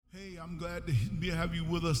I'm glad to have you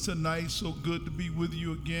with us tonight. So good to be with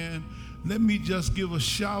you again. Let me just give a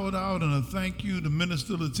shout out and a thank you to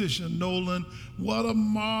Minister Letitia Nolan. What a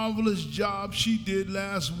marvelous job she did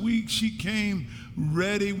last week. She came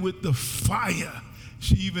ready with the fire.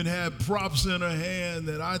 She even had props in her hand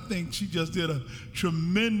that I think she just did a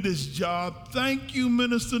tremendous job. Thank you,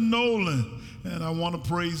 Minister Nolan. And I want to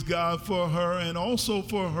praise God for her and also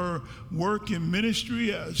for her work in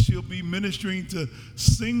ministry. She'll be ministering to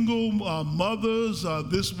single mothers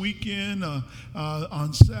this weekend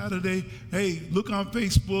on Saturday. Hey, look on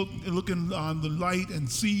Facebook, look on the light and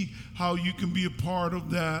see how you can be a part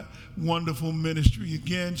of that wonderful ministry.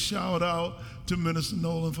 Again, shout out to Minister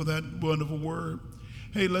Nolan for that wonderful word.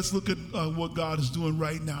 Hey, let's look at what God is doing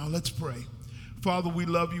right now. Let's pray. Father, we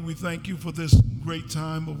love you. We thank you for this great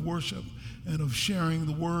time of worship and of sharing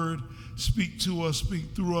the word. Speak to us,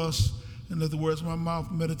 speak through us, and let the words of my mouth,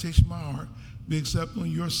 meditation of my heart be acceptable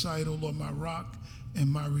in your sight, O Lord, my rock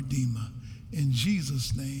and my redeemer. In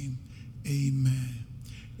Jesus' name, amen.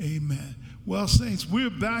 Amen. Well, saints, we're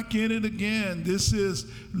back in it again. This is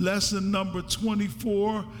lesson number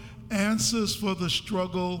 24, Answers for the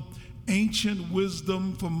Struggle, Ancient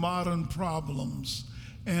Wisdom for Modern Problems.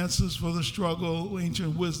 Answers for the Struggle,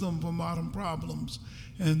 Ancient Wisdom for Modern Problems.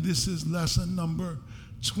 And this is lesson number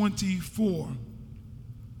 24.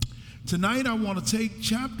 Tonight I want to take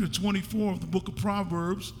chapter 24 of the book of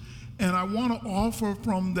Proverbs, and I want to offer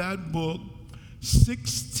from that book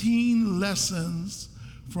 16 lessons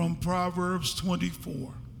from Proverbs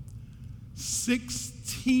 24.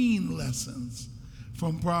 16 lessons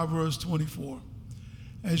from Proverbs 24.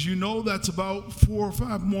 As you know, that's about 4 or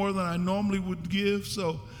 5 more than I normally would give,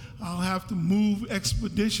 so I'll have to move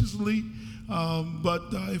expeditiously. But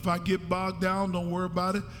if I get bogged down, don't worry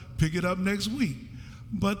about it. Pick it up next week.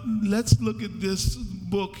 But let's look at this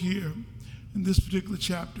book here in this particular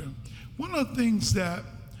chapter. One of the things that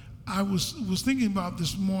I was thinking about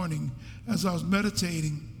this morning as I was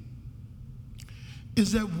meditating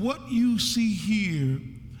is that what you see here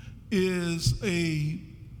is a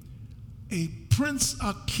Prince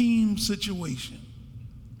Akeem situation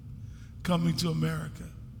coming to America,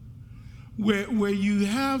 where you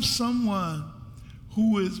have someone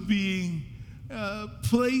who is being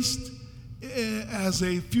placed as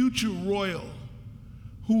a future royal,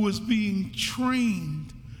 who is being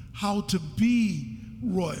trained how to be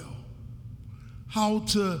royal, how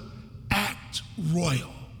to act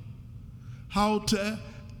royal, how to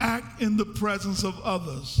act in the presence of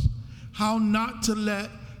others, how not to let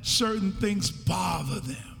certain things bother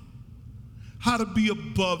them, how to be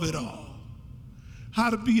above it all, how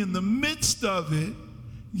to be in the midst of it,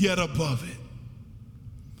 yet above it.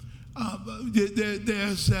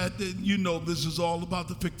 There's that, you know, this is all about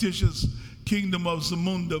the fictitious kingdom of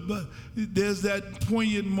Zamunda, but there's that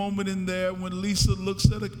poignant moment in there when Lisa looks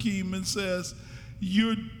at Akeem and says,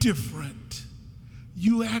 "You're different.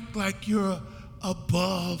 You act like you're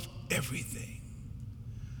above everything."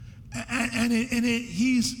 And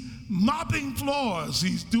he's mopping floors.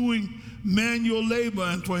 He's doing manual labor.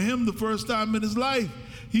 And for him, the first time in his life,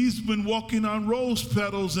 he's been walking on rose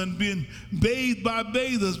petals and been bathed by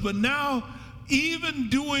bathers. But now, even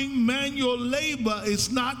doing manual labor is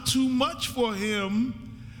not too much for him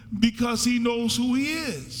because he knows who he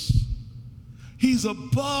is. He's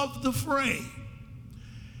above the fray.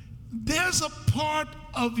 There's a part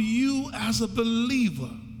of you as a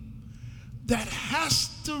believer that has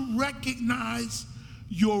to recognize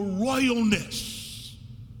your royalness,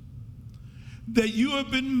 that you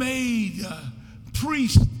have been made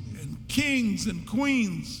priests and kings and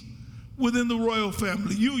queens within the royal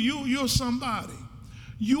family. You're somebody.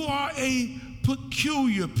 You are a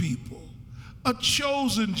peculiar people, a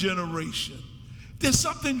chosen generation. There's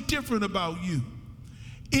something different about you.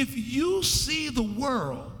 If you see the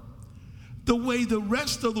world the way the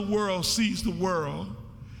rest of the world sees the world,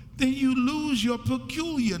 then you lose your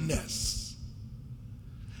peculiarness.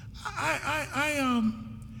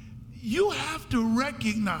 You have to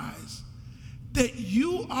recognize that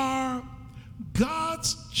you are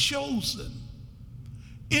God's chosen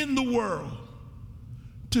in the world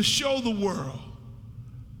to show the world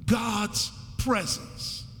God's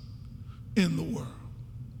presence in the world.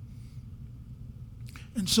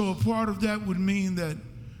 And so a part of that would mean that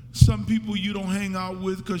some people you don't hang out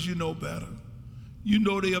with because you know better. You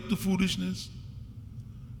know they up to foolishness.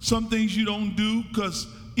 Some things you don't do because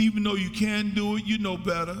even though you can do it, you know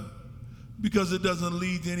better because it doesn't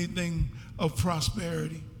lead to anything of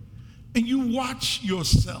prosperity. And you watch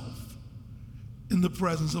yourself in the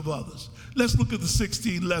presence of others. Let's look at the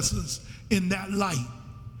 16 lessons in that light,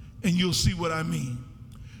 and you'll see what I mean.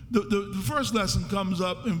 The first lesson comes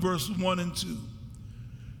up in verse 1 and 2.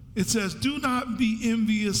 It says, do not be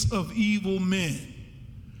envious of evil men,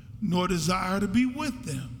 nor desire to be with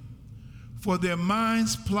them, for their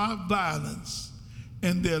minds plot violence,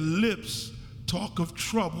 and their lips talk of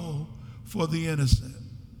trouble for the innocent.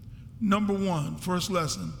 Number one, first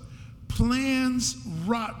lesson, plans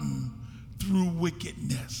rotten through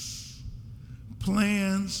wickedness.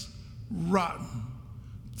 Plans rotten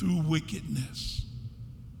through wickedness.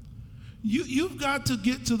 You've got to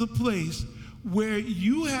get to the place where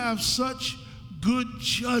you have such good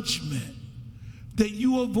judgment that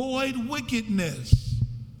you avoid wickedness.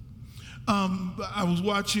 I was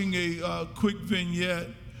watching a quick vignette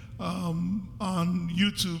on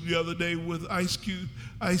YouTube the other day with Ice-T,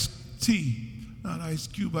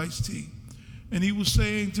 and he was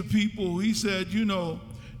saying to people, he said, you know,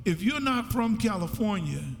 if you're not from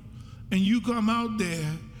California and you come out there,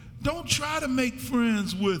 don't try to make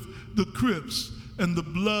friends with the Crips and the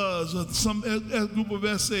Bloods or some group of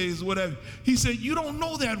essays or whatever. He said, you don't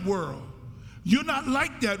know that world. You're not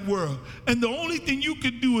like that world. And the only thing you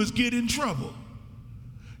can do is get in trouble.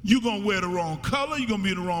 You're going to wear the wrong color. You're going to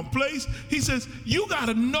be in the wrong place. He says, you got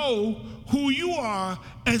to know who you are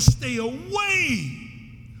and stay away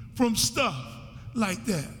from stuff like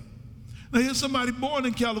that. Now, here's somebody born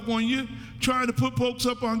in California trying to put folks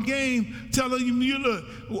up on game, telling you, look,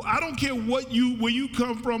 I don't care where you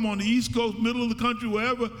come from on the East Coast, middle of the country,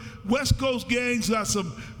 wherever, West Coast gangs got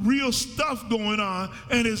some real stuff going on,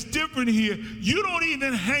 and it's different here. You don't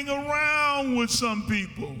even hang around with some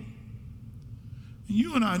people.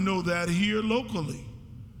 You and I know that here locally.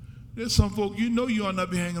 There's some folk you know you ought not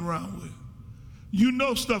be hanging around with. You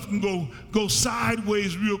know stuff can go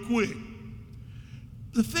sideways real quick.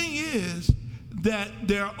 The thing is that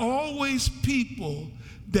there are always people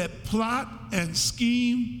that plot and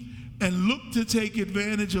scheme and look to take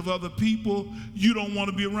advantage of other people. You don't want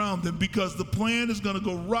to be around them because the plan is going to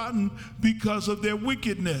go rotten because of their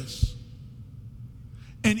wickedness.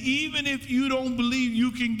 And even if you don't believe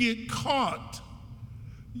you can get caught,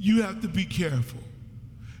 you have to be careful.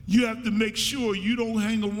 You have to make sure you don't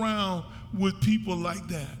hang around with people like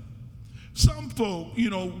that. Some folk, you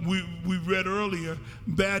know, we read earlier,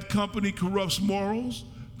 bad company corrupts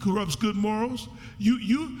good morals.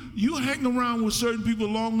 You hang around with certain people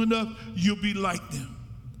long enough, you'll be like them.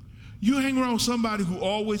 You hang around with somebody who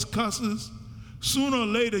always cusses, sooner or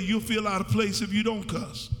later you'll feel out of place if you don't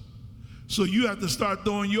cuss. So you have to start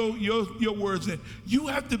throwing your words in. You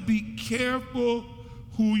have to be careful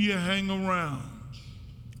who you hang around.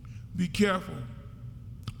 Be careful.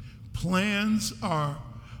 Plans are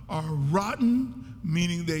rotten,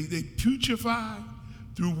 meaning they putrefy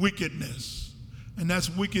through wickedness. And that's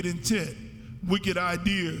wicked intent, wicked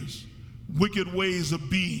ideas, wicked ways of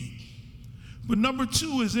being. But number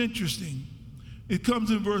two is interesting. It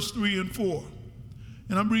comes in verse 3 and 4.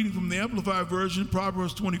 And I'm reading from the Amplified Version,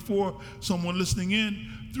 Proverbs 24, someone listening in.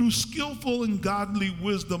 Through skillful and godly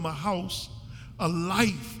wisdom, a house, a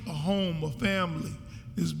life, a home, a family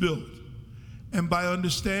is built. And by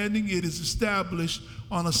understanding, it is established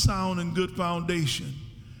on a sound and good foundation.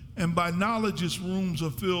 And by knowledge, its rooms are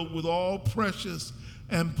filled with all precious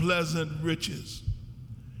and pleasant riches.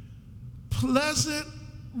 Pleasant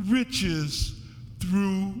riches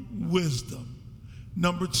through wisdom.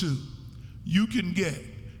 Number two, you can get,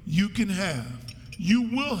 you can have, you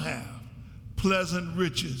will have pleasant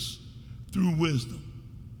riches through wisdom.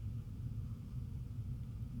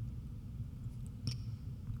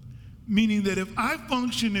 Meaning that if I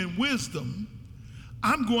function in wisdom,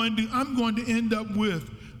 I'm going to end up with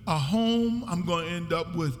a home. I'm going to end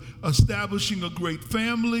up with establishing a great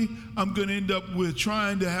family. I'm going to end up with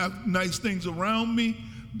trying to have nice things around me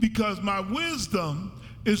because my wisdom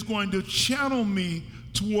is going to channel me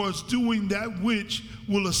towards doing that which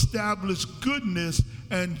will establish goodness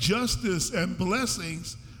and justice and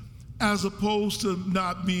blessings as opposed to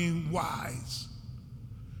not being wise.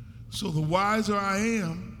 So the wiser I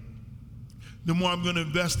am, the more I'm going to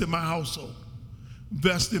invest in my household,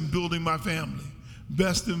 invest in building my family,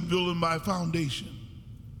 invest in building my foundation.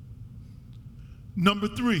 Number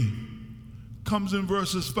three comes in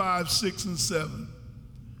verses 5, 6, and 7.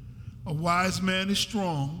 A wise man is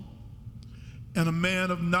strong, and a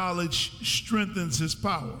man of knowledge strengthens his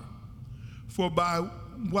power. For by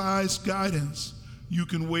wise guidance you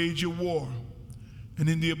can wage a war, and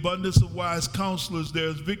in the abundance of wise counselors there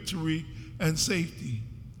is victory and safety.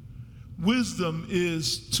 Wisdom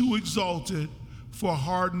is too exalted for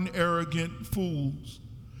hardened, arrogant fools.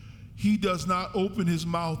 He does not open his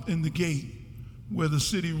mouth in the gate where the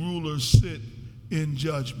city rulers sit in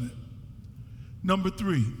judgment. Number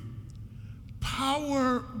three,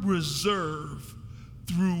 Power reserved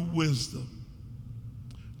through wisdom.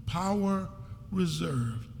 Power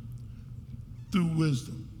reserved through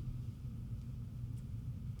wisdom.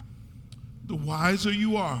 The wiser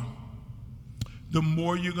you are, the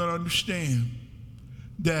more you're going to understand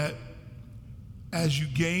that as you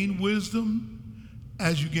gain wisdom,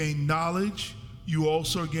 as you gain knowledge, you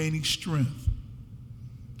also are gaining strength.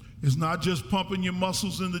 It's not just pumping your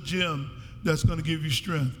muscles in the gym that's going to give you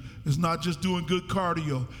strength. It's not just doing good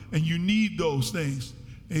cardio, and you need those things.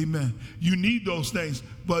 Amen. You need those things,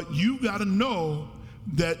 but you got to know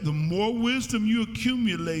that the more wisdom you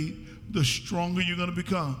accumulate, the stronger you're going to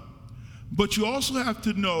become. But you also have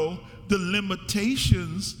to know the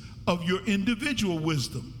limitations of your individual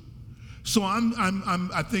wisdom. So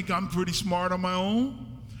I think I'm pretty smart on my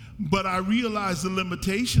own, but I realize the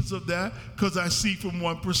limitations of that because I see from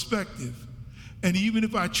one perspective. And even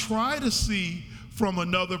if I try to see from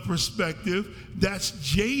another perspective, that's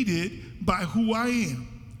jaded by who I am.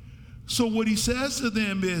 So what he says to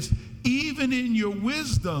them is, even in your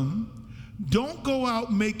wisdom, don't go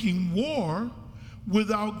out making war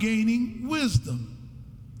without gaining wisdom.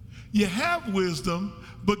 You have wisdom,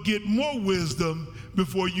 but get more wisdom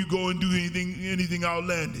before you go and do anything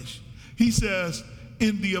outlandish. He says,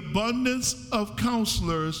 in the abundance of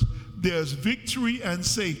counselors, there's victory and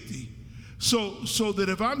safety. So that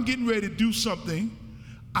if I'm getting ready to do something,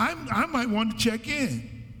 I might want to check in.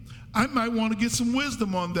 I might want to get some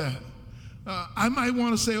wisdom on that. I might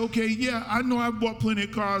want to say, okay, yeah, I know I've bought plenty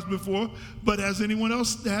of cars before, but has anyone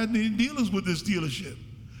else had any dealings with this dealership?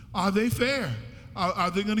 Are they fair? Are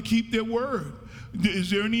they going to keep their word? Is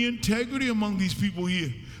there any integrity among these people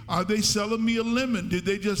here? Are they selling me a lemon? Did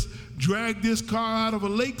they just drag this car out of a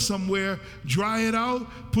lake somewhere, dry it out,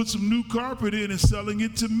 put some new carpet in, and selling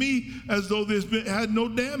it to me as though had no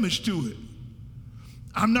damage to it?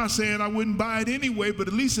 I'm not saying I wouldn't buy it anyway, but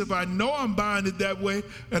at least if I know I'm buying it that way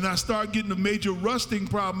and I start getting a major rusting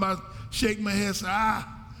problem, I shake my head and say,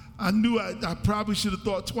 I knew I probably should have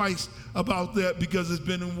thought twice about that because it's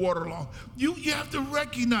been in water long. You have to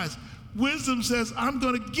recognize, wisdom says, I'm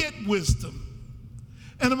going to get wisdom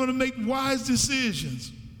and I'm going to make wise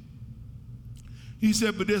decisions. He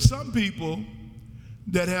said, but there's some people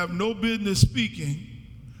that have no business speaking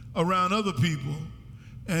around other people,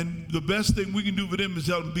 and the best thing we can do for them is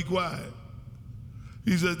tell them to be quiet.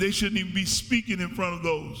 He said they shouldn't even be speaking in front of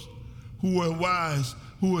those who are wise,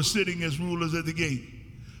 who are sitting as rulers at the gate.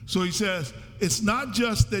 So he says, it's not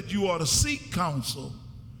just that you ought to seek counsel,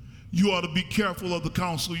 you ought to be careful of the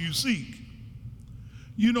counsel you seek.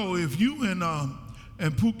 You know, if you and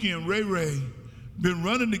Pookie and Ray Ray been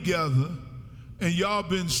running together and y'all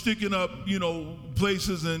been sticking up,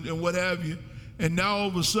 places and what have you, and now all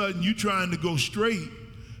of a sudden you trying to go straight,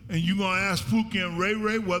 and you gonna ask Pookie and Ray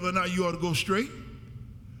Ray whether or not you ought to go straight?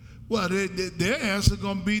 Well, their answer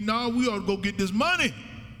gonna be, no, we ought to go get this money.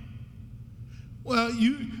 Well,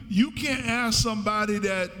 you can't ask somebody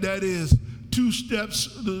that is 2 steps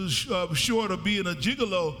short of being a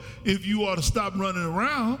gigolo if you ought to stop running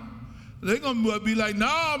around. They're gonna be like,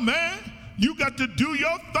 nah, man, you got to do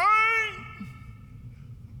your thing.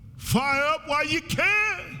 Fire up while you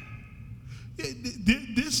can.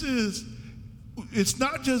 It's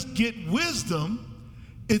not just get wisdom,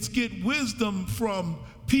 it's get wisdom from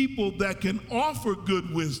people that can offer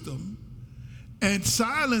good wisdom and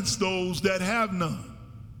silence those that have none.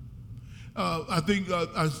 I think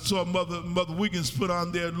I saw Mother Wiggins put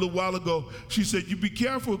on there a little while ago. She said, you be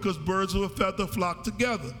careful because birds of a feather flock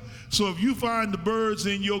together. So if you find the birds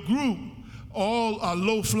in your group all are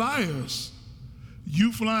low flyers,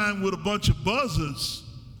 you flying with a bunch of buzzers,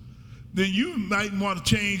 then you might want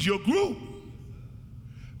to change your group,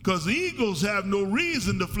 because eagles have no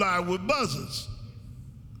reason to fly with buzzers.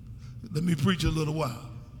 Let me preach a little while.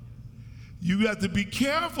 You have to be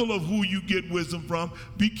careful of who you get wisdom from.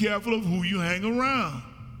 Be careful of who you hang around.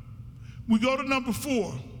 We go to number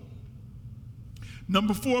 4.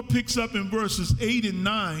 Number 4 picks up in verses 8 and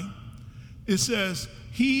 9. It says,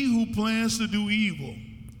 he who plans to do evil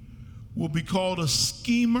will be called a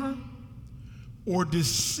schemer or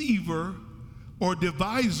deceiver or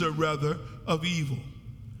deviser, rather, of evil.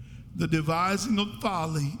 The devising of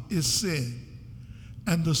folly is sin,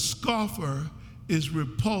 and the scoffer is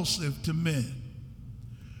repulsive to men.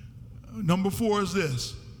 Number 4 is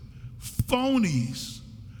this: phonies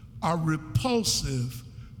are repulsive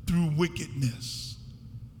through wickedness.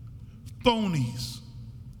 Phonies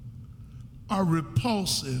are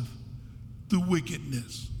repulsive through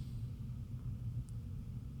wickedness.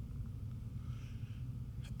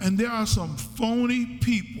 And there are some phony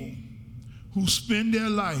people who spend their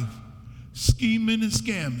life scheming and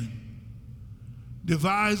scamming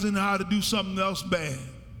devising how to do something else bad,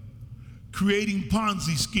 creating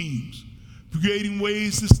Ponzi schemes, creating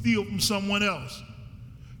ways to steal from someone else,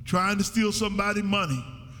 trying to steal somebody's money,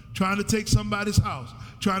 trying to take somebody's house,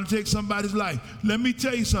 trying to take somebody's life. Let me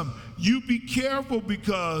tell you something. You be careful,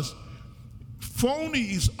 because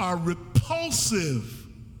phonies are repulsive.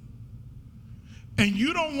 And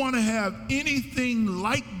you don't want to have anything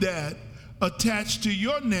like that attached to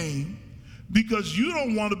your name, because you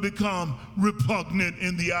don't want to become repugnant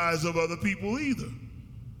in the eyes of other people either.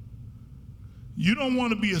 You don't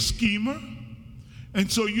want to be a schemer,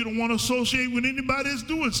 and so you don't want to associate with anybody that's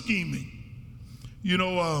doing scheming. You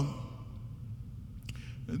know,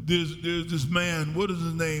 there's this man, what is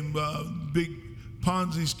his name, big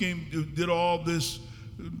Ponzi scheme, did all this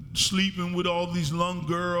sleeping with all these young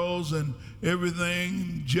girls and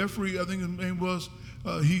everything. Jeffrey, I think his name was,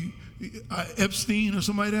 Epstein or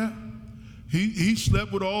something like that. He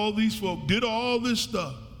slept with all these folk, did all this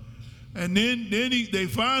stuff. And then they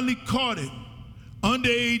finally caught him.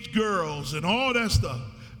 Underage girls and all that stuff.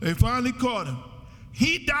 They finally caught him.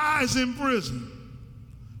 He dies in prison.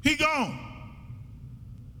 He gone.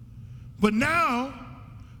 But now,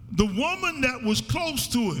 the woman that was close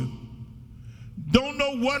to him, don't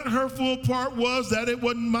know what her full part was. That it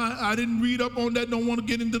wasn't mine. I didn't read up on that. Don't want to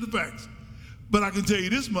get into the facts. But I can tell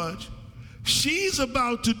you this much. She's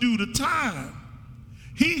about to do the time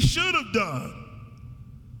he should have done,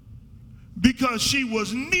 because she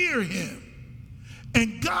was near him.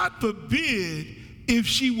 And God forbid if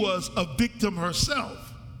she was a victim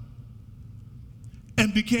herself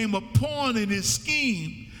and became a pawn in his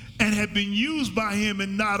scheme and had been used by him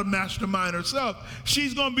and not a mastermind herself.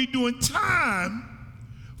 She's going to be doing time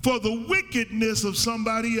for the wickedness of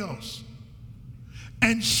somebody else.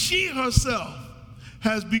 And she herself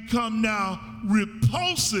has become now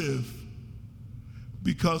repulsive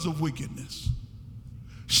because of wickedness.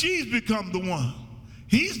 She's become the one.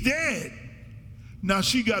 He's dead. Now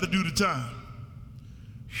she got to do the time.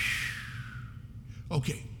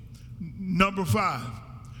 Okay. Number 5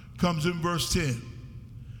 comes in verse 10.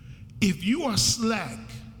 If you are slack,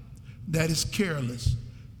 that is careless,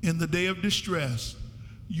 in the day of distress,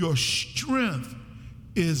 your strength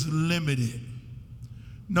is limited.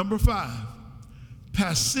 Number 5,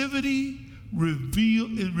 passivity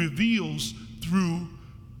reveals through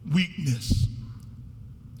weakness.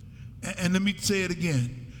 And let me say it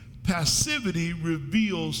again. Passivity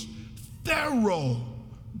reveals thorough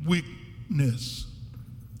weakness.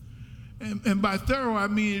 And by thorough, I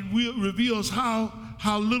mean it reveals how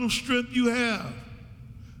little strength you have.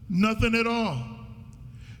 Nothing at all.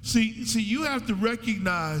 See, you have to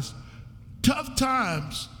recognize tough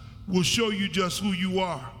times will show you just who you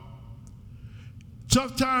are.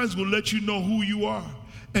 Tough times will let you know who you are.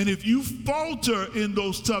 And if you falter in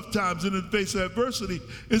those tough times in the face of adversity,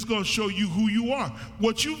 it's going to show you who you are.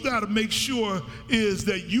 What you've got to make sure is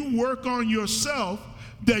that you work on yourself,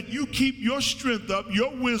 that you keep your strength up,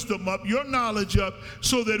 your wisdom up, your knowledge up,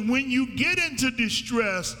 so that when you get into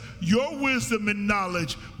distress, your wisdom and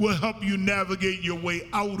knowledge will help you navigate your way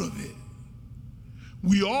out of it.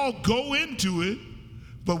 We all go into it,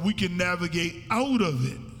 but we can navigate out of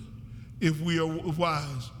it if we are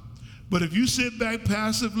wise. But if you sit back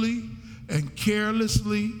passively and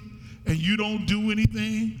carelessly and you don't do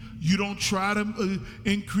anything, you don't try to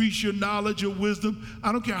increase your knowledge or wisdom,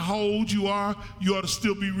 I don't care how old you are, you ought to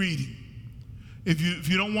still be reading. If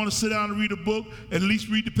you don't want to sit down and read a book, at least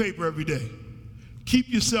read the paper every day. Keep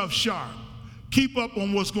yourself sharp. Keep up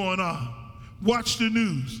on what's going on. Watch the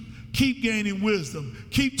news. Keep gaining wisdom.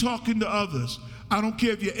 Keep talking to others. I don't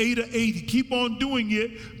care if you're 8 or 80. Keep on doing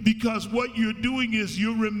it, because what you're doing is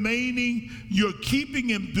you're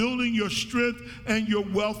keeping and building your strength, and your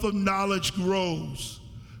wealth of knowledge grows,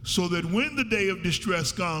 so that when the day of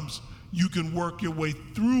distress comes, you can work your way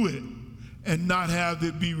through it and not have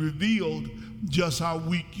it be revealed just how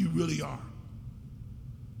weak you really are.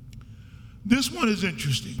 This one is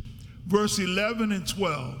interesting. Verse 11 and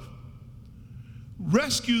 12.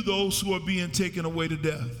 Rescue those who are being taken away to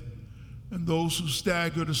death, and those who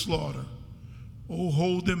stagger to slaughter. Oh,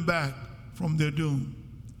 hold them back from their doom.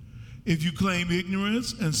 If you claim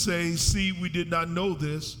ignorance and say, see, we did not know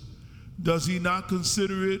this, does he not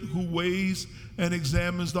consider it who weighs and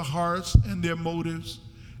examines the hearts and their motives?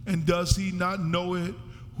 And does he not know it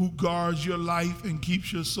who guards your life and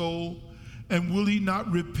keeps your soul? And will he not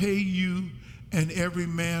repay you and every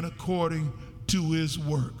man according to his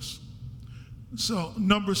works? So,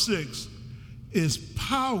 number 6 is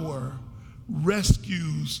power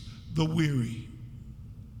rescues the weary.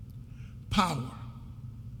 Power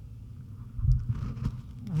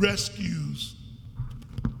rescues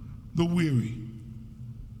the weary.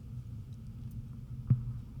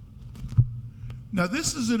 Now,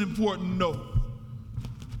 this is an important note.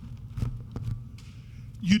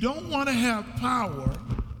 You don't want to have power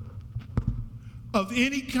of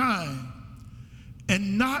any kind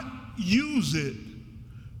and not use it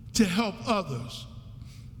to help others.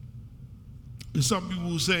 There's some people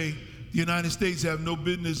who say the United States have no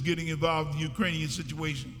business getting involved in the Ukrainian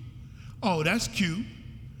situation. Oh, that's cute.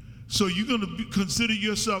 So you're going to consider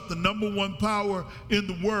yourself the number one power in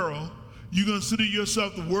the world. You consider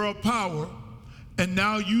yourself the world power, and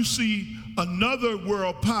now you see another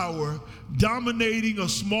world power dominating a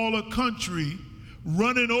smaller country,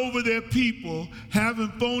 running over their people, having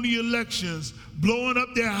phony elections, blowing up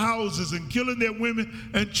their houses and killing their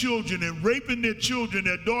women and children and raping their children,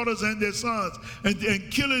 their daughters and their sons,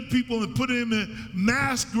 and killing people and putting them in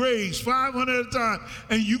mass graves, 500 at a time.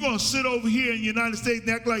 And you're going to sit over here in the United States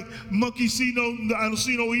and act like monkey I don't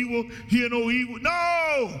see no evil, hear no evil.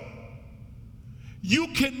 No! You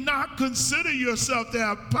cannot consider yourself to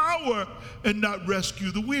have power and not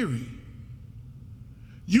rescue the weary.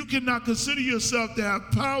 You cannot consider yourself to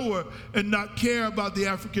have power and not care about the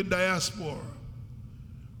African diaspora,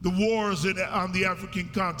 the wars on the African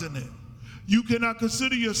continent. You cannot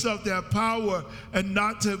consider yourself to have power and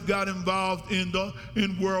not to have got involved in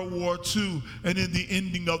World War II and in the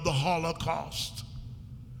ending of the Holocaust.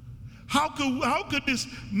 How could this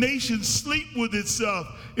nation sleep with itself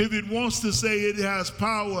if it wants to say it has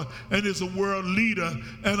power and is a world leader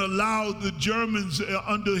and allow the Germans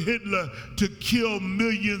under Hitler to kill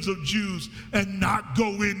millions of Jews and not go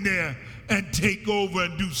in there and take over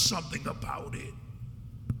and do something about it?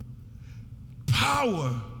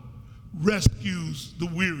 Power rescues the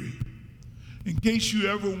weary. In case you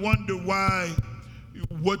ever wonder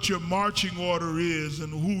what your marching order is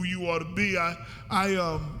and who you ought to be,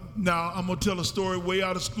 now, I'm going to tell a story way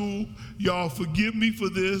out of school. Y'all forgive me for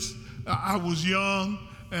this. I was young,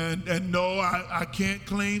 and no, I can't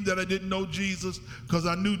claim that I didn't know Jesus because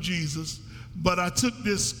I knew Jesus. But I took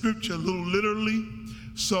this scripture a little literally.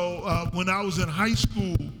 So when I was in high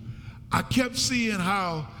school, I kept seeing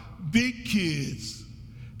how big kids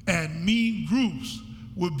and mean groups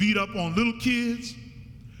would beat up on little kids.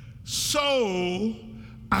 So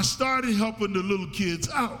I started helping the little kids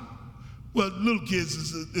out. Well, little kids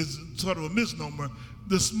is sort of a misnomer.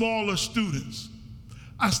 The smaller students,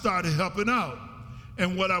 I started helping out.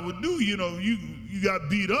 And what I would do, you got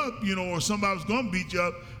beat up, or somebody was going to beat you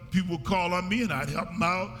up, people would call on me and I'd help them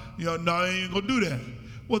out. No, I ain't going to do that.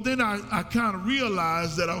 Well, then I kind of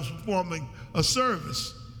realized that I was performing a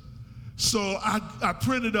service. So I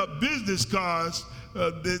printed up business cards,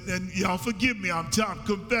 and y'all forgive me, I'm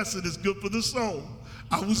confessing it's good for the soul.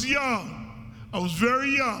 I was young. I was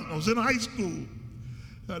very young. I was in high school.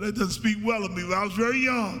 Now, that doesn't speak well of me, but I was very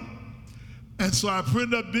young. And so I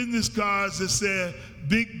printed up business cards that said,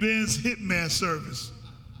 Big Ben's Hitman Service.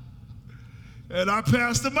 And I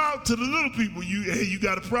passed them out to the little people. Hey, you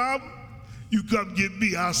got a problem? You come get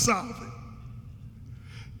me, I'll solve it.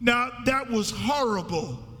 Now, that was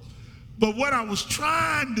horrible. But what I was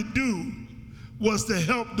trying to do was to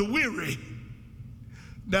help the weary.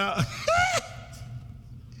 Now,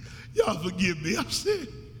 y'all forgive me, I'm saying.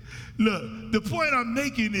 Look, the point I'm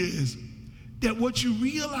making is that what you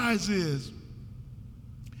realize is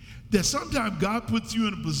that sometimes God puts you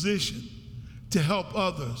in a position to help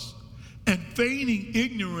others, and feigning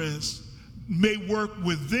ignorance may work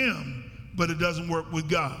with them, but it doesn't work with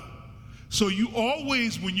God. So you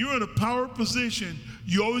always, when you're in a power position,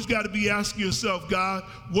 you always got to be asking yourself, God,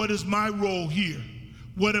 what is my role here?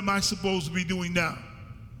 What am I supposed to be doing now?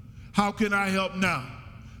 How can I help now?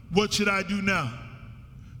 What should I do now?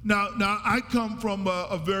 Now I come from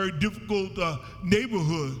a very difficult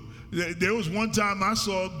neighborhood. There was one time I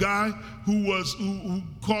saw a guy who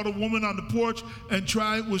caught a woman on the porch and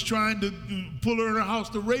was trying to pull her in her house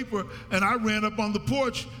to rape her, and I ran up on the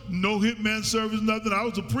porch, no hitman service, nothing. I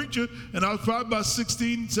was a preacher, and I was probably about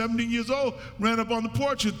 16, 17 years old, ran up on the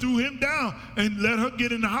porch and threw him down and let her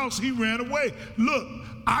get in the house. He ran away. Look,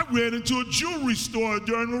 I ran into a jewelry store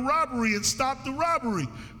during a robbery and stopped the robbery.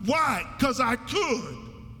 Why? Because I could.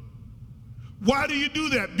 Why do you do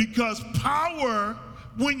that? Because power,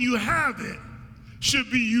 when you have it,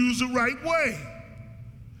 should be used the right way.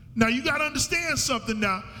 Now, you got to understand something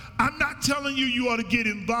now. I'm not telling you ought to get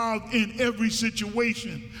involved in every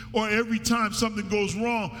situation or every time something goes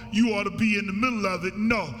wrong, you ought to be in the middle of it.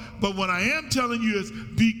 No. But what I am telling you is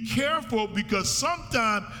be careful, because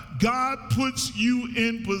sometimes God puts you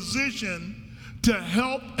in position to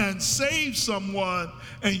help and save someone,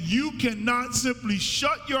 and you cannot simply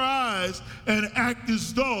shut your eyes and act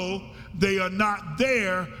as though they are not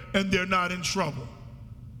there and they're not in trouble.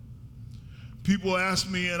 People ask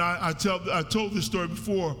me, and I told this story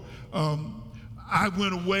before. I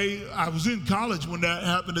went away. I was in college when that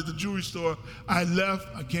happened at the jewelry store. I left.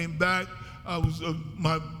 I came back.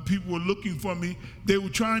 My people were looking for me. They were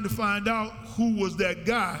trying to find out who was that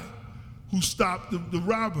guy who stopped the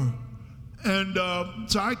robber. And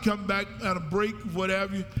so I come back at a break,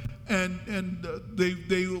 whatever, and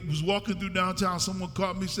they was walking through downtown. Someone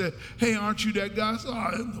caught me, said, "Hey, aren't you that guy?" I said,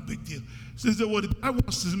 "Oh, that's no big deal." He said, "Well, the guy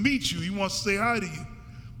wants to meet you. He wants to say hi to you."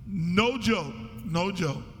 No joke, no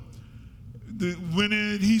joke. Went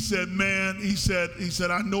in. He said, "Man," he said,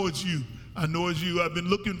 "I know it's you. I know it's you. I've been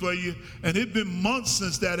looking for you." And it'd been months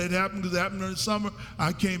since that had happened, because it happened during the summer.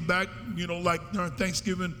 I came back, like during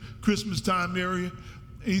Thanksgiving, Christmas time area.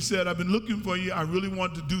 He said, "I've been looking for you. I really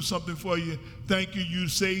wanted to do something for you. Thank you. You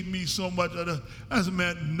saved me so much." I said,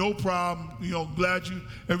 "Man, no problem. Glad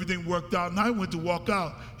everything worked out." And I went to walk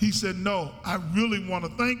out. He said, "No, I really want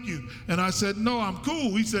to thank you." And I said, "No, I'm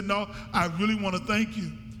cool." He said, "No, I really want to thank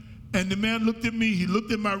you." And the man looked at me. He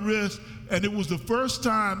looked at my wrist, and it was the first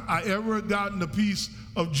time I ever had gotten a piece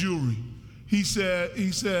of jewelry. He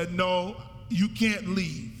said, "No, you can't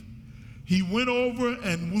leave." He went over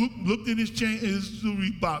and looked in his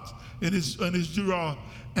jewelry box, in his drawer,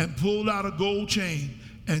 and pulled out a gold chain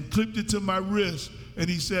and clipped it to my wrist. And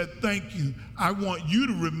he said, "Thank you. I want you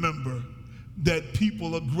to remember that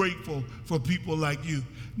people are grateful for people like you."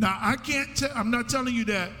 Now, I'm not telling you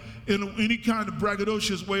that in any kind of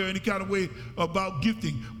braggadocious way or any kind of way about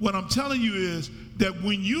gifting. What I'm telling you is that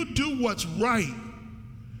when you do what's right,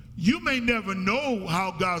 you may never know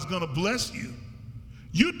how God's going to bless you.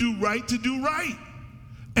 You do right to do right,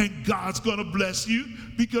 and God's going to bless you,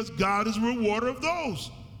 because God is a rewarder of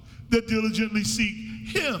those that diligently seek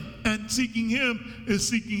him, and seeking him is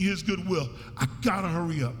seeking his goodwill. I got to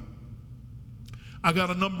hurry up. I got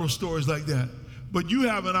a number of stories like that, but you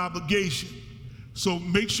have an obligation. So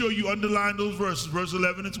make sure you underline those verses, verse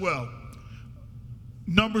 11 and 12.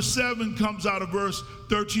 Number 7 comes out of verse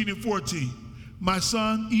 13 and 14. "My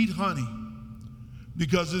son, eat honey,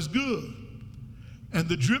 because it's good, and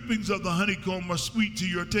the drippings of the honeycomb are sweet to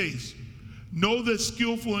your taste. Know that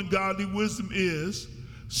skillful and godly wisdom is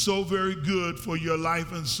so very good for your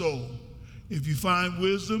life and soul. If you find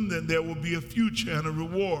wisdom, then there will be a future and a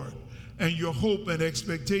reward, and your hope and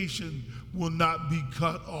expectation will not be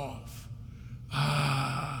cut off."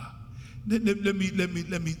 Let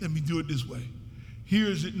me do it this way.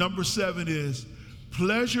 Here's it. Number 7 is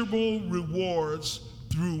pleasurable rewards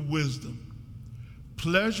through wisdom.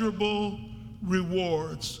 Pleasurable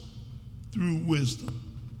rewards through wisdom.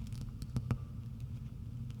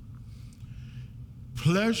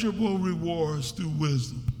 Pleasurable rewards through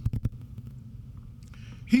wisdom.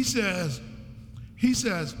 He says,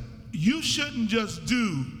 you shouldn't just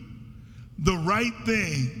do the right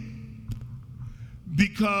thing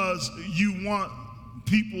because you want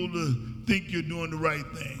people to think you're doing the right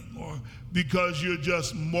thing, or because you're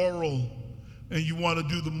just moral and you want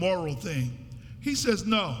to do the moral thing. He says,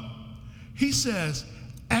 no. He says,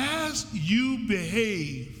 as you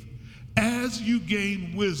behave, as you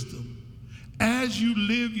gain wisdom, as you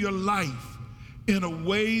live your life in a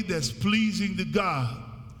way that's pleasing to God,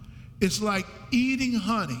 it's like eating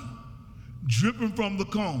honey dripping from the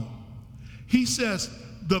comb. He says,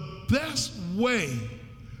 the best way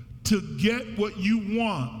to get what you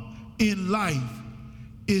want in life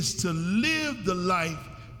is to live the life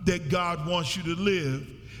that God wants you to live.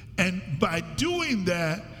 And by doing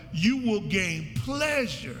that, you will gain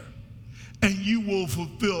pleasure and you will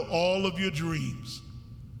fulfill all of your dreams.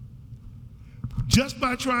 Just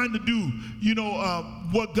by trying to do,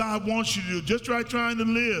 what God wants you to do, just trying to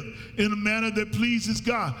live in a manner that pleases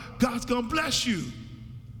God, God's going to bless you.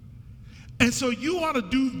 And so you ought to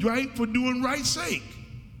do right for doing right's sake.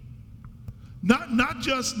 Not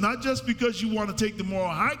just because you want to take the moral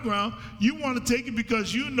high ground. You want to take it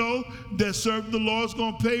because you know that serving the Lord is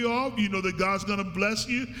going to pay off. You know that God's going to bless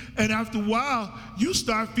you. And after a while, you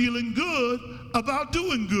start feeling good about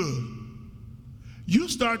doing good. You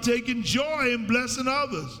start taking joy in blessing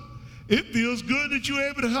others. It feels good that you're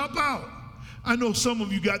able to help out. I know some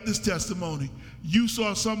of you got this testimony. You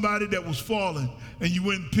saw somebody that was falling, and you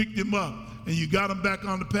went and picked him up, and you got him back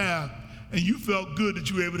on the path, and you felt good that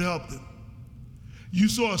you were able to help them. You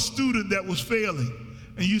saw a student that was failing,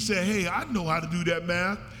 and you said, hey, I know how to do that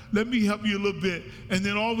math. Let me help you a little bit. And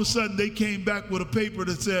then all of a sudden, they came back with a paper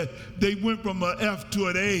that said they went from an F to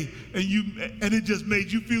an A, and it just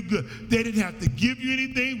made you feel good. They didn't have to give you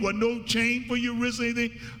anything, wasn't no chain for your wrist or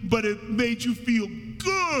anything, but it made you feel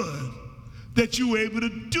good that you were able to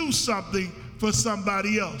do something for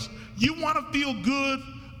somebody else. You want to feel good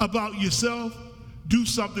about yourself? do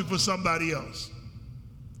something for somebody else.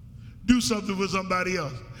 Do something for somebody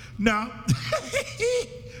else. Now,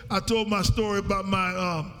 I told my story about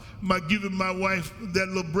my giving my wife that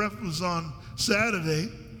little breakfast on Saturday,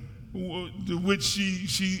 which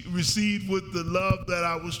she received with the love that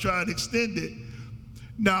I was trying to extend it.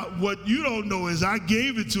 Now, what you don't know is I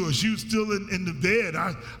gave it to her. She was still in the bed.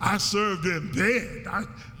 I served her in bed.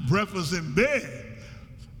 Breakfast in bed.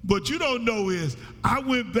 But you don't know is I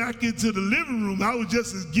went back into the living room. I was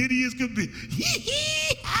just as giddy as could be.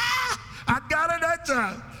 I got her that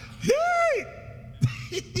time.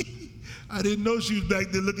 I didn't know she was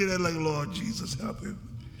back there looking at it like, Lord Jesus, help him.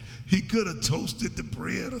 He could have toasted the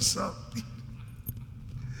bread or something.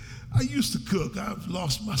 I used to cook. I've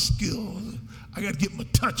lost my skill. I got to get my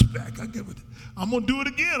touch back. I'm going to do it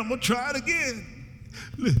again. I'm going to try it again.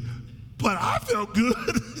 But I felt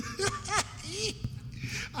good.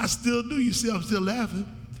 I still do. You see, I'm still laughing.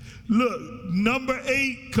 Look, number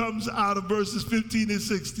 8 comes out of verses 15 and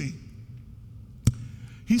 16.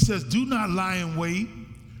 He says, do not lie in wait,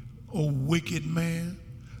 O wicked man,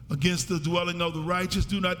 against the dwelling of the righteous.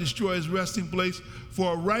 Do not destroy his resting place.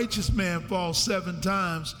 For a righteous man falls 7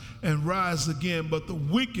 times and rises again, but the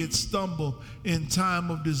wicked stumble in time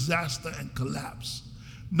of disaster and collapse.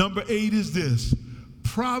 Number 8 is this: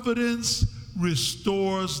 providence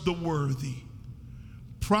restores the worthy.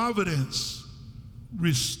 Providence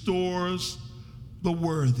restores the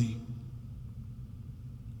worthy.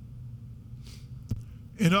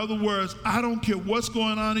 In other words, I don't care what's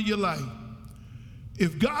going on in your life.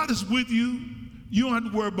 If God is with you, you don't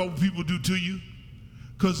have to worry about what people do to you,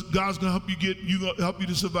 because God's going to help you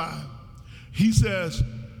to survive. He says,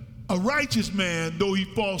 a righteous man, though he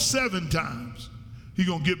falls 7 times, he's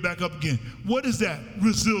going to get back up again. What is that?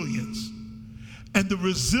 Resilience. And the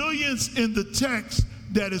resilience in the text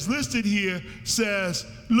that is listed here says,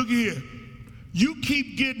 look here, you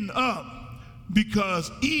keep getting up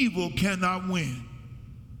because evil cannot win.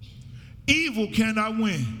 Evil cannot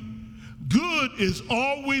win. Good is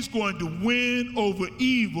always going to win over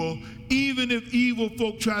evil, even if evil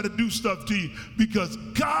folk try to do stuff to you, because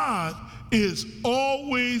God is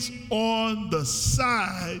always on the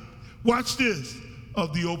side, watch this,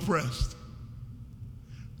 of the oppressed.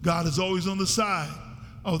 God is always on the side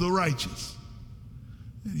of the righteous.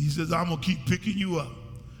 And he says, I'm going to keep picking you up.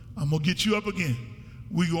 I'm going to get you up again.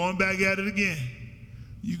 We're going back at it again.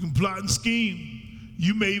 You can plot and scheme.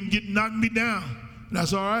 You may even knock me down.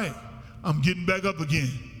 That's all right. I'm getting back up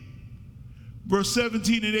again. Verse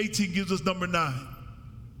 17 and 18 gives us number 9.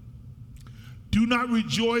 Do not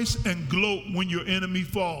rejoice and gloat when your enemy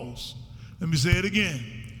falls. Let me say it again.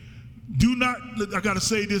 Do not, I got to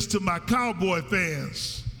say this to my Cowboy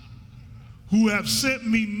fans who have sent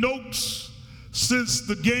me notes since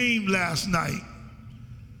the game last night,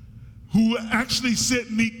 who actually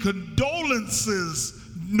sent me condolences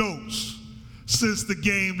notes since the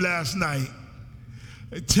game last night,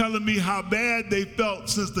 telling me how bad they felt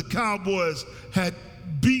since the Cowboys had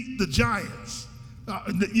beat the Giants.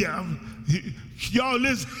 Y'all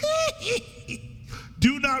listen.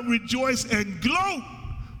 Do not rejoice and gloat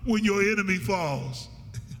when your enemy falls.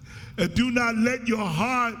 And do not let your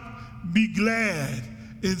heart be glad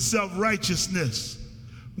in self-righteousness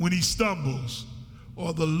when he stumbles,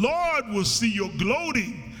 or the Lord will see your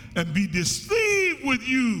gloating and be displeased with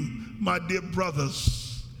you, my dear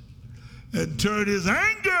brothers, and turn his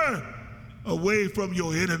anger away from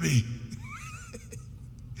your enemy.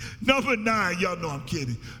 Number 9, y'all know I'm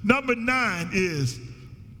kidding. Number 9 is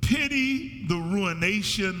pity the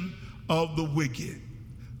ruination of the wicked.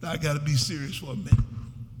 Now, I got to be serious for a minute.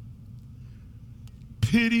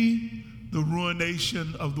 Pity the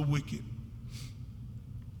ruination of the wicked.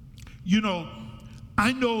 You know,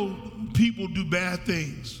 I know people do bad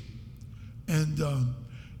things, and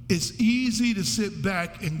it's easy to sit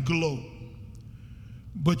back and gloat.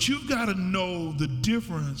 But you've got to know the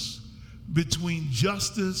difference between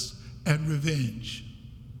justice and revenge.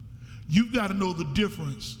 You've got to know the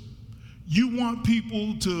difference. You want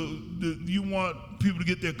people to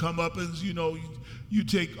get their comeuppance. You know, you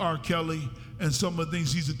take R. Kelly and some of the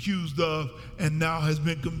things he's accused of and now has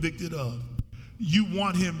been convicted of. You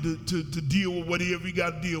want him to deal with whatever he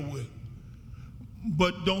got to deal with.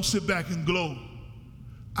 But don't sit back and gloat.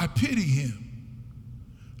 I pity him.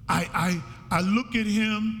 I look at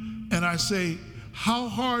him and I say, how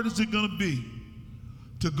hard is it going to be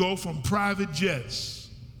to go from private jets,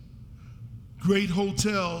 great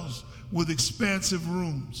hotels with expansive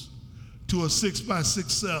rooms, to a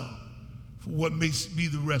 6x6 cell for what may be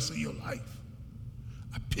the rest of your life?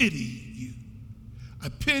 I pity you. I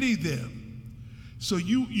pity them. So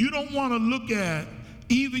you don't want to look at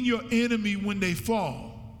even your enemy, when they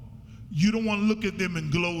fall, you don't want to look at them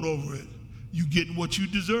and gloat over it. You getting what you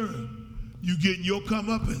deserve. You getting your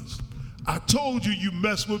comeuppance. I told you, you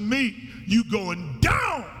mess with me, you going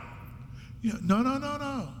down. Yeah,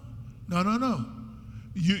 no.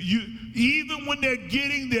 You even when they're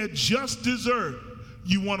getting their just dessert,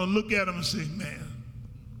 you want to look at them and say, man,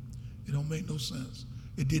 it don't make no sense.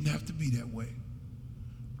 It didn't have to be that way.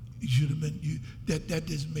 It should have been that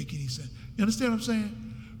doesn't make any sense. You understand what I'm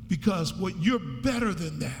saying? Because you're better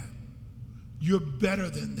than that. You're better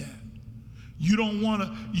than that. You don't want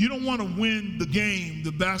to win the game,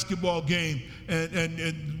 the basketball game,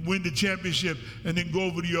 and win the championship, and then go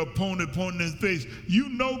over to your opponent in his face. You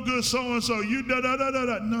no good so-and-so. You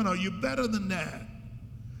da-da-da-da-da. No, you're better than that.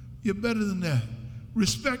 You're better than that.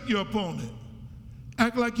 Respect your opponent.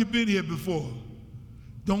 Act like you've been here before.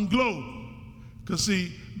 Don't gloat. Because,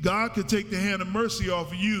 see, God could take the hand of mercy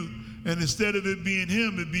off of you, and instead of it being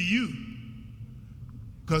him, it'd be you.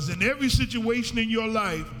 Because in every situation in your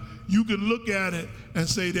life, you can look at it and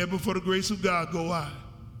say, there before the grace of God go I.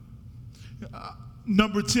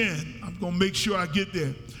 Number 10, I'm going to make sure I get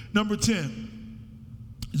there. Number 10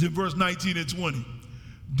 is in verse 19 and 20.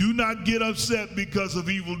 Do not get upset because of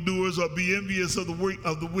evildoers or be envious of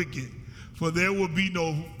the wicked, for there will be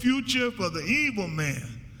no future for the evil man.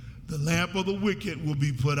 The lamp of the wicked will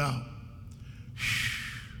be put out.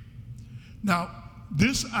 Now,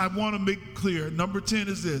 this I want to make clear. Number 10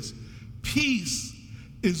 is this. Peace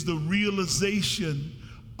is the realization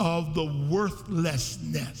of the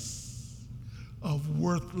worthlessness. Of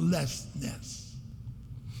worthlessness.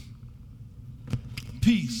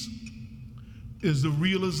 Peace is the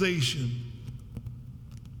realization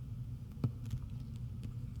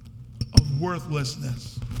of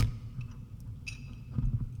worthlessness.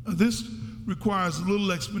 This requires a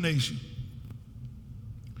little explanation.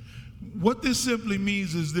 What this simply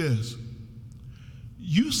means is this.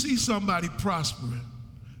 You see somebody prospering.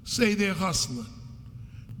 Say they're hustling.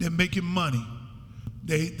 They're making money.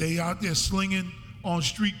 They out there slinging on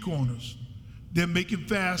street corners. They're making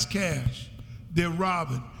fast cash. They're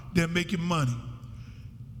robbing. They're making money.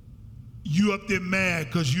 You up there mad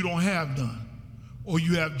because you don't have none, or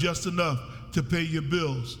you have just enough to pay your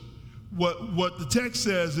bills. What the text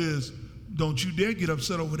says is, don't you dare get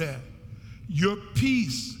upset over that. Your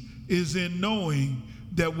peace is in knowing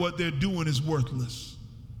that what they're doing is worthless.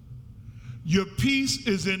 Your peace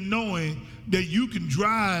is in knowing that you can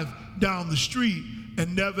drive down the street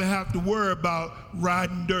and never have to worry about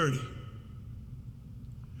riding dirty.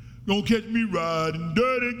 Gonna catch me riding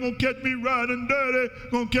dirty, gonna catch me riding dirty,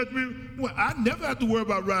 gonna catch me. Well, I never have to worry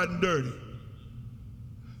about riding dirty.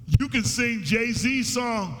 You can sing Jay-Z's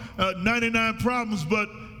song, 99 Problems, but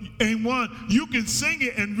ain't one. You can sing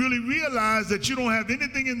it and really realize that you don't have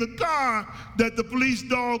anything in the car that the police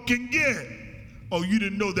dog can get. Oh, you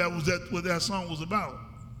didn't know that was what that song was about.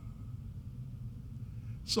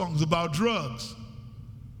 Song's about drugs.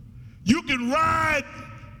 You can ride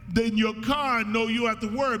in your car and know you have to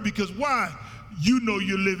worry because why? You know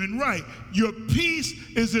you're living right. Your peace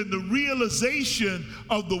is in the realization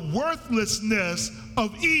of the worthlessness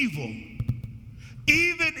of evil,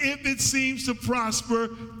 even if it seems to prosper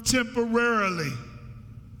temporarily.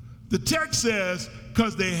 The text says,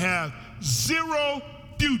 because they have zero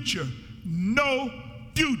future, no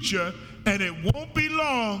future, and it won't be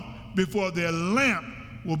long before their lamp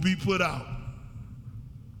will be put out.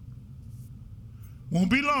 Won't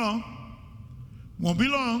be long. Won't be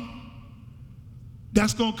long.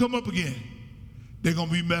 That's going to come up again. They're going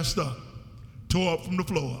to be messed up, tore up from the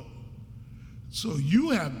floor up. So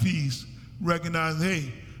you have peace, recognizing,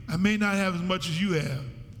 hey, I may not have as much as you have,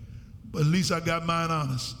 but at least I got mine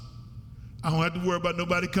honest. I don't have to worry about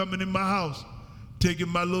nobody coming in my house, taking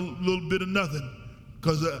my little bit of nothing,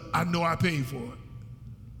 because I know I paid for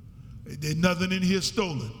it. There's nothing in here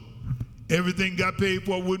stolen. Everything got paid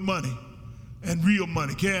for with money, and real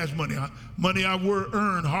money, cash money, money I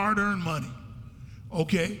earned, hard-earned money.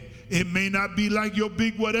 Okay, it may not be like your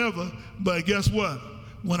big whatever, but guess what?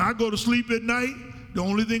 When I go to sleep at night, the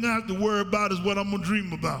only thing I have to worry about is what I'm going to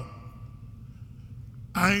dream about.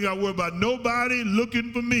 I ain't got to worry about nobody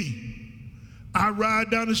looking for me. I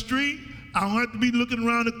ride down the street, I don't have to be looking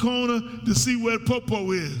around the corner to see where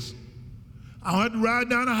Popo is. I don't have to ride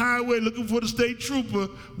down the highway looking for the state trooper,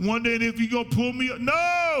 wondering if he's going to pull me up.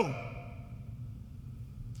 No!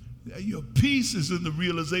 Your peace is in the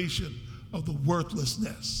realization of the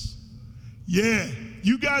worthlessness. Yeah,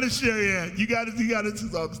 you got it, Sherry Ann. You got it,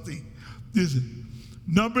 Sister Augustine. Listen,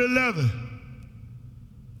 number 11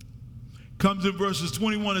 comes in verses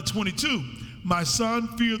 21 and 22. My son,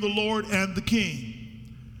 fear the Lord and the king,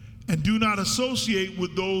 and do not associate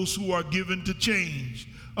with those who are given to change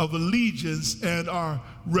of allegiance and are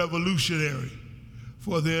revolutionary.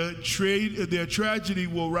 For their tragedy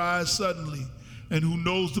will rise suddenly, and who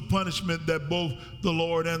knows the punishment that both the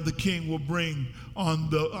Lord and the King will bring on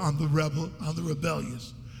the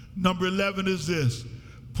rebellious. Number 11 is this: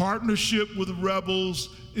 partnership with rebels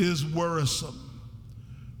is worrisome.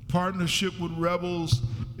 Partnership with rebels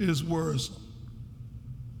is worrisome.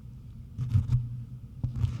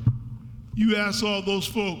 You ask all those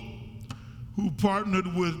folk who partnered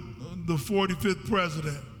with the 45th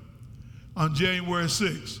president on January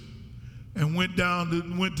 6th and went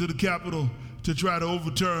to the Capitol to try to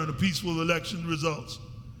overturn the peaceful election results.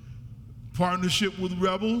 Partnership with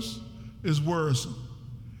rebels is worrisome.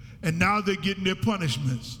 And now they're getting their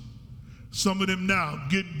punishments. Some of them now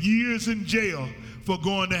get years in jail for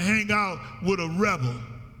going to hang out with a rebel.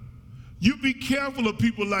 You be careful of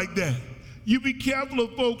people like that. You be careful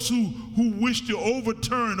of folks who wish to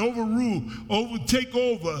overturn, overrule, take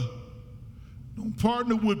over. Don't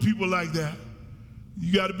partner with people like that.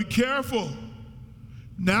 You got to be careful.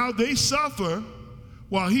 Now they suffer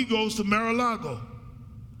while he goes to Mar-a-Lago.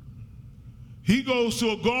 He goes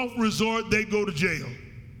to a golf resort, they go to jail.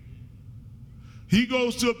 He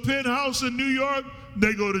goes to a penthouse in New York,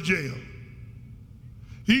 they go to jail.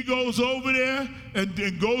 He goes over there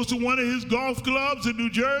and goes to one of his golf clubs in New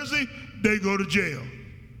Jersey, they go to jail.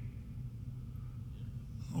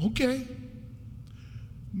 Okay.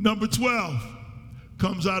 Number 12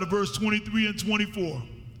 comes out of verse 23 and 24.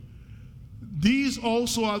 These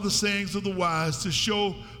also are the sayings of the wise, to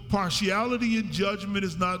show partiality in judgment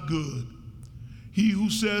is not good. He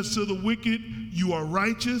who says to the wicked, you are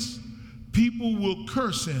righteous, people will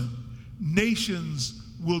curse him, nations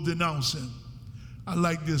will denounce him. I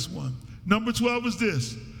like this one. Number 12 is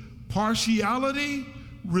this: partiality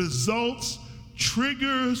results,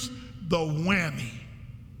 triggers the whammy.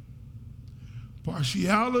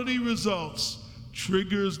 Partiality results,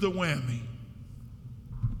 triggers the whammy.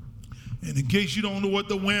 And in case you don't know what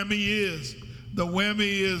the whammy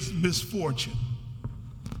is misfortune.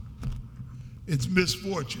 It's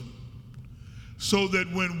misfortune. So that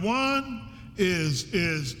when one is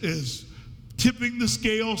tipping the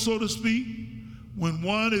scale, so to speak, when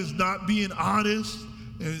one is not being honest,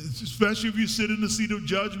 especially if you sit in the seat of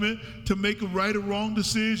judgment to make a right or wrong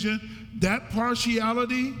decision, that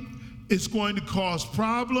partiality is going to cause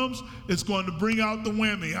problems. It's going to bring out the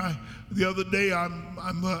whammy. The other day, I'm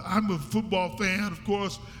a football fan, of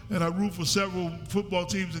course, and I root for several football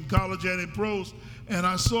teams in college and in pros. And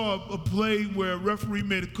I saw a play where a referee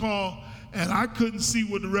made a call, and I couldn't see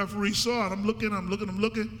what the referee saw. And I'm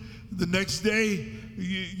looking. The next day,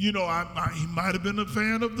 he might have been a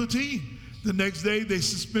fan of the team. The next day, they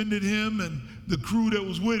suspended him and the crew that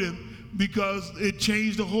was with him because it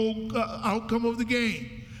changed the whole outcome of the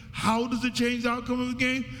game. How does it change the outcome of the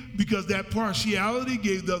game? Because that partiality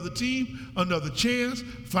gave the other team another chance,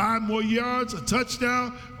 5 more yards, a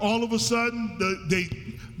touchdown. All of a sudden, they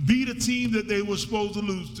beat a team that they were supposed to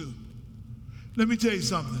lose to. Let me tell you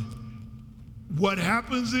something. What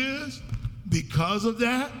happens is, because of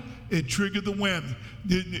that, it triggered the whammy.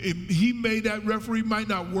 That referee might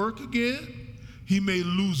not work again. He may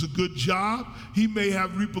lose a good job. He may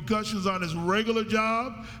have repercussions on his regular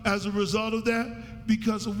job as a result of that.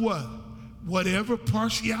 Because of what? Whatever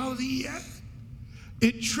partiality he had,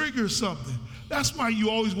 it triggers something. That's why you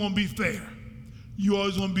always want to be fair. You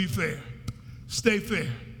always want to be fair. Stay fair.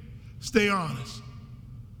 Stay honest.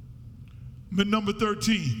 But number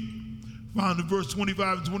 13, found in verse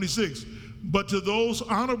 25 and 26. But to those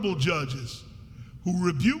honorable judges who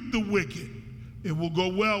rebuke the wicked, it will go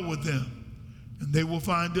well with them, and they will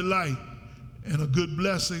find delight, and a good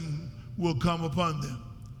blessing will come upon them.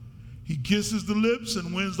 He kisses the lips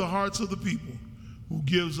and wins the hearts of the people, who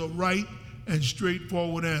gives a right and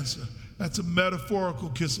straightforward answer. That's a metaphorical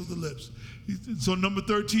kiss of the lips. So number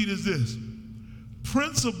 13 is this: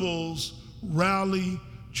 principles rally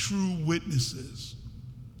true witnesses.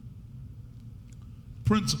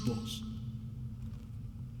 Principles.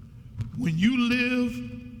 When you live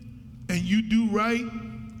and you do right,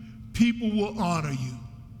 people will honor you.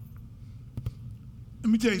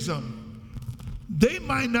 Let me tell you something. They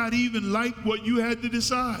might not even like what you had to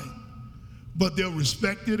decide, but they'll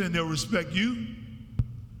respect it and they'll respect you.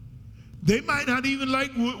 They might not even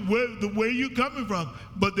like the way you're coming from,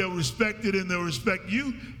 but they'll respect it and they'll respect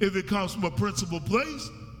you if it comes from a principled place.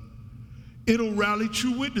 It'll rally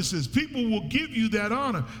true witnesses. People will give you that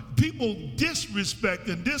honor. People disrespect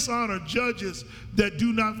and dishonor judges that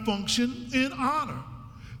do not function in honor,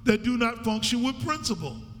 that do not function with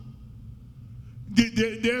principle.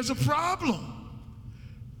 There's a problem.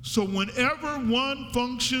 So whenever one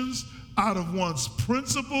functions out of one's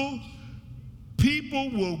principle, people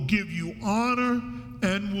will give you honor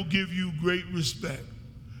and will give you great respect,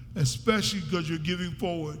 especially because you're giving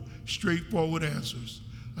forward straightforward answers.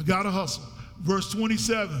 I gotta hustle. Verse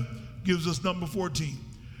 27 gives us number 14.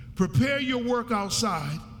 Prepare your work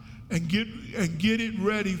outside and get it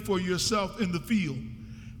ready for yourself in the field.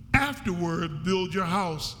 Afterward, build your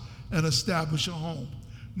house and establish a home.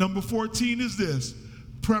 Number 14 is this: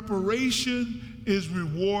 preparation is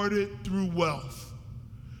rewarded through wealth.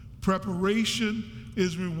 Preparation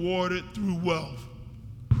is rewarded through wealth.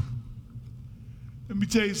 Let me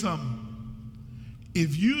tell you something.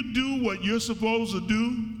 If you do what you're supposed to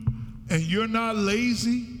do and you're not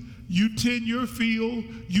lazy, you tend your field,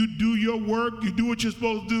 you do your work, you do what you're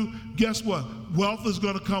supposed to do, guess what? Wealth is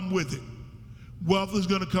going to come with it. Wealth is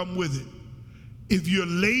going to come with it. If you're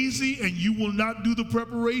lazy and you will not do the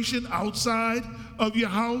preparation outside of your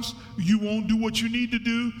house, you won't do what you need to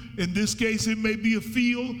do. In this case, it may be a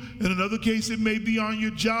field. In another case, it may be on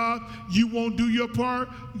your job. You won't do your part.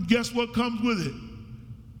 Guess what comes with it?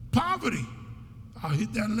 Poverty. I'll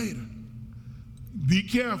hit that later. Be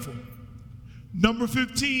careful. Number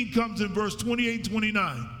 15 comes in verse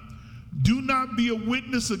 28-29. Do not be a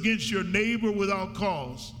witness against your neighbor without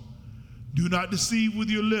cause. Do not deceive with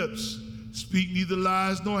your lips. Speak neither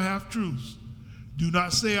lies nor half-truths. Do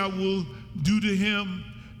not say, I will do to him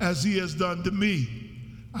as he has done to me.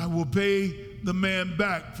 I will pay the man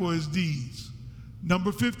back for his deeds.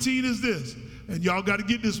 Number 15 is this, and y'all got to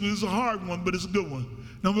get this one. It's a hard one, but it's a good one.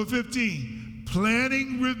 Number 15,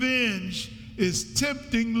 planning revenge is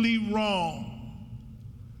temptingly wrong.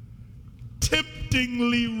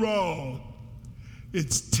 Temptingly wrong.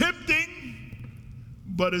 It's tempting,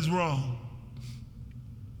 but it's wrong.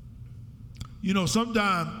 You know,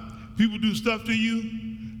 sometimes people do stuff to you,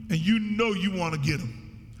 and you know you want to get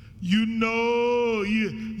them. You know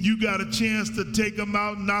you got a chance to take them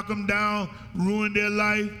out, knock them down, ruin their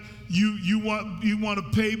life. You want to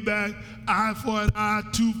pay back, eye for an eye,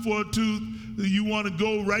 tooth for a tooth. You want to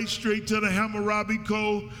go right straight to the Hammurabi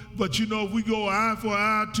Code. But you know, if we go eye for an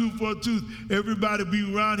eye, tooth for a tooth, everybody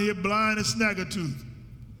be around here blind and snag a tooth.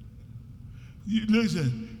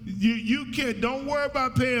 Listen, you can't, don't worry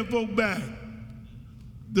about paying folk back.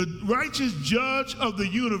 The righteous judge of the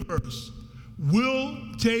universe will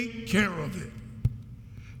take care of it.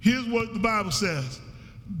 Here's what the Bible says.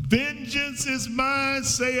 Vengeance is mine,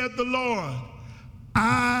 saith the Lord.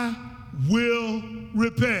 I will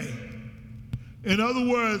repay. In other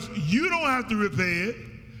words, you don't have to repay it.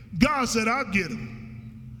 God said, I'll get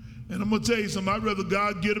them. And I'm going to tell you something. I'd rather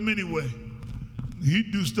God get them anyway.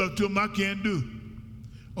 He'd do stuff to them I can't do.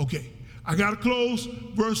 Okay. I got to close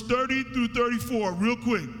verse 30 through 34 real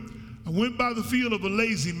quick. I went by the field of a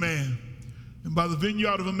lazy man and by the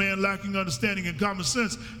vineyard of a man lacking understanding and common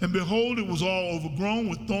sense, and behold, it was all overgrown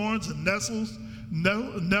with thorns and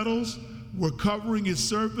nettles were covering its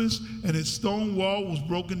surface, and its stone wall was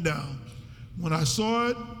broken down. When I saw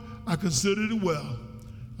it, I considered it well.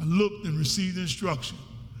 I looked and received instruction.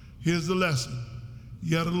 Here's the lesson.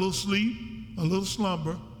 You had a little sleep, a little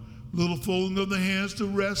slumber, little folding of the hands to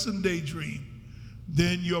rest and daydream.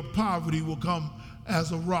 Then your poverty will come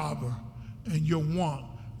as a robber and your want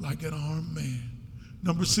like an armed man.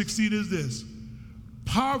 Number 16 is this.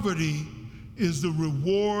 Poverty is the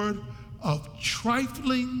reward of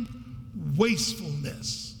trifling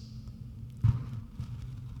wastefulness.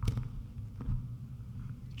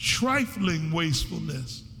 Trifling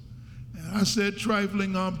wastefulness. And I said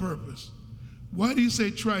trifling on purpose. Why do you say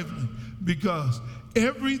trifling? Because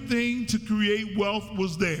everything to create wealth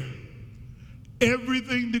was there.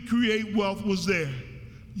 Everything to create wealth was there.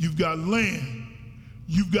 You've got land.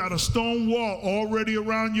 You've got a stone wall already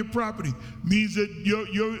around your property. Means that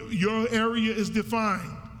your area is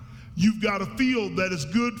defined. You've got a field that is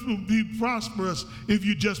good to be prosperous if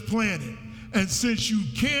you just plant it. And since you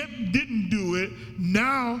didn't do it,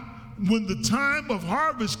 now when the time of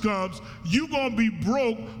harvest comes, you're going to be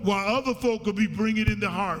broke while other folk will be bringing in the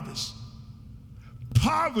harvest.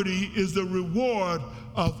 Poverty is the reward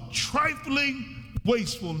of trifling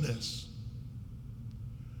wastefulness.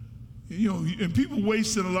 You know, and people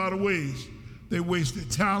waste in a lot of ways. They waste their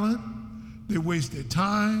talent, they waste their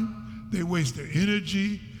time, they waste their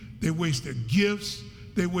energy, they waste their gifts,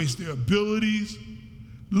 they waste their abilities.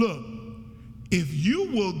 Look, if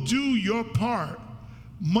you will do your part,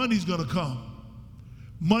 money's going to come.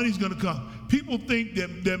 Money's going to come. People think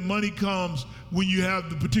that money comes when you have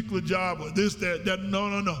the particular job or this, that.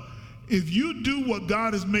 No. If you do what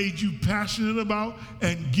God has made you passionate about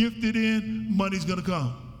and gifted in, money's going to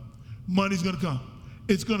come. Money's going to come.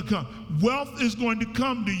 It's going to come. Wealth is going to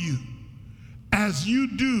come to you as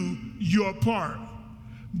you do your part.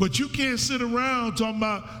 But you can't sit around talking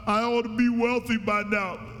about, I ought to be wealthy by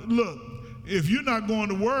now. Look, if you're not going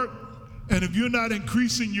to work, and if you're not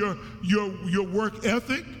increasing your work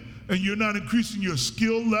ethic, and you're not increasing your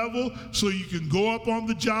skill level so you can go up on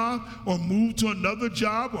the job or move to another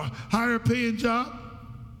job or higher paying job.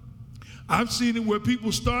 I've seen it where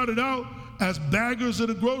people started out as baggers at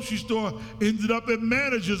a grocery store, ended up as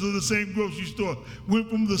managers of the same grocery store. Went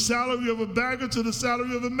from the salary of a bagger to the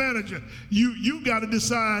salary of a manager. You got to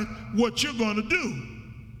decide what you're going to do.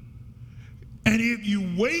 And if you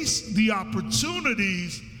waste the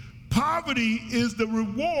opportunities, poverty is the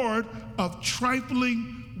reward of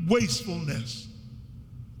trifling wastefulness.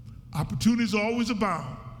 Opportunities always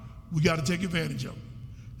abound. We got to take advantage of them.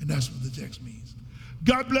 And that's what the text means.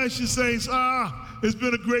 God bless you, saints. It's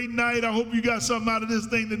been a great night. I hope you got something out of this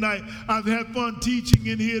thing tonight. I've had fun teaching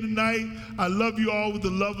in here tonight. I love you all with the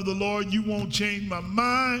love of the Lord. You won't change my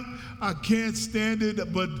mind. I can't stand it,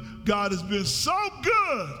 but God has been so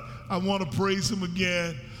good. I want to praise him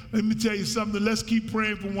again. Let me tell you something. Let's keep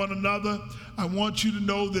praying for one another. I want you to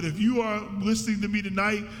know that if you are listening to me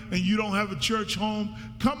tonight and you don't have a church home,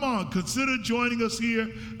 come on, consider joining us here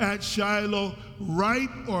at Shiloh. Write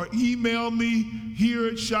or email me here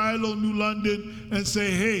at Shiloh, New London, and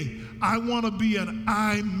say, hey, I want to be an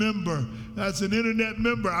member. That's an internet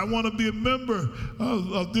member. I want to be a member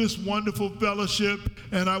of this wonderful fellowship,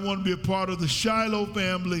 and I want to be a part of the Shiloh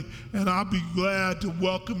family, and I'll be glad to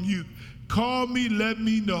welcome you. Call me, let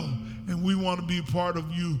me know, and we want to be a part of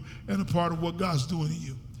you and a part of what God's doing in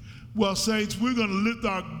you. Well, saints, we're going to lift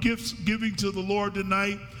our giving to the Lord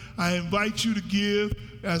tonight. I invite you to give.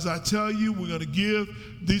 As I tell you, we're going to give.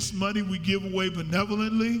 This money we give away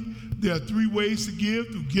benevolently. There are 3 ways to give: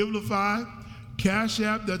 through Givelify, Cash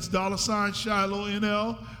App, that's $ Shiloh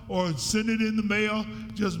NL, or send it in the mail.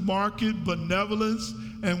 Just mark it benevolence,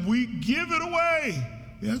 and we give it away.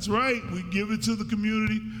 That's right. We give it to the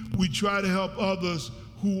community. We try to help others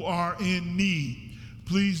who are in need.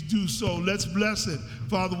 Please do so. Let's bless it.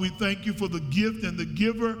 Father, we thank you for the gift and the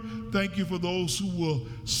giver. Thank you for those who will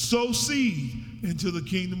sow seed into the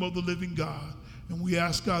kingdom of the living God. And we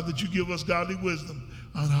ask, God, that you give us godly wisdom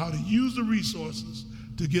on how to use the resources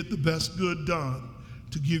to get the best good done,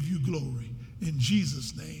 to give you glory. In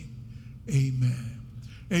Jesus' name, amen.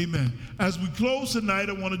 Amen. As we close tonight,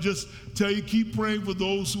 I want to just tell you, keep praying for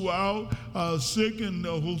those who are out sick and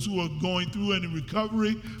those who are going through any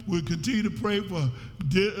recovery. We'll continue to pray for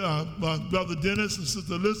Brother Dennis and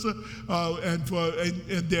Sister Alyssa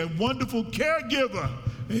and their wonderful caregiver.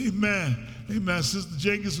 Amen. Amen. Sister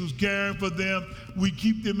Jenkins, who's caring for them, we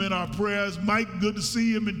keep them in our prayers. Mike, good to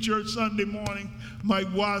see him in church Sunday morning. Mike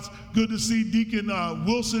Watts, good to see Deacon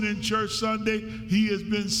Wilson in church Sunday. He has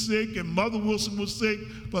been sick, and Mother Wilson was sick,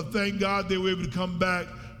 but thank God they were able to come back.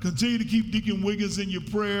 Continue to keep Deacon Wiggins in your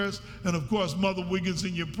prayers, and of course Mother Wiggins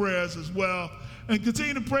in your prayers as well. And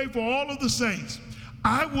continue to pray for all of the saints.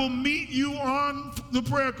 I will meet you on the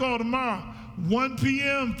prayer call tomorrow, 1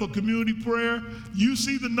 p.m. for community prayer. You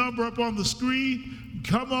see the number up on the screen.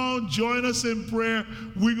 Come on, join us in prayer.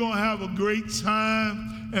 We're going to have a great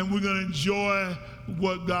time, and we're going to enjoy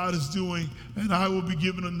what God is doing. And I will be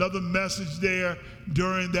giving another message there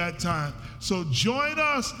during that time. So join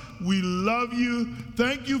us. We love you.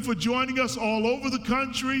 Thank you for joining us all over the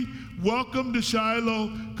country. Welcome to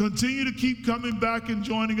Shiloh. Continue to keep coming back and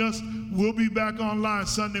joining us. We'll be back online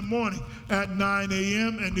Sunday morning at 9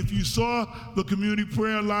 a.m. And if you saw the community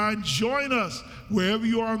prayer line, join us wherever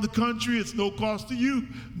you are in the country. It's no cost to you.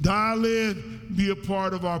 Dial in, be a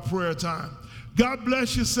part of our prayer time. God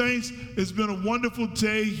bless you, saints. It's been a wonderful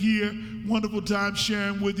day here, wonderful time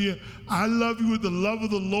sharing with you. I love you with the love of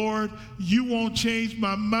the Lord. You won't change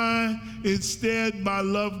my mind. Instead, my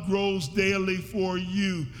love grows daily for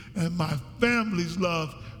you, and my family's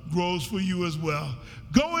love grows for you as well.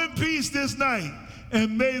 Go in peace this night,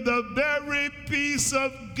 and may the very peace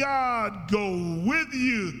of God go with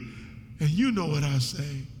you. And you know what I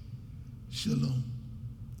say. Shalom.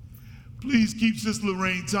 Please keep Sister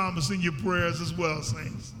Lorraine Thomas in your prayers as well,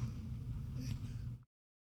 saints.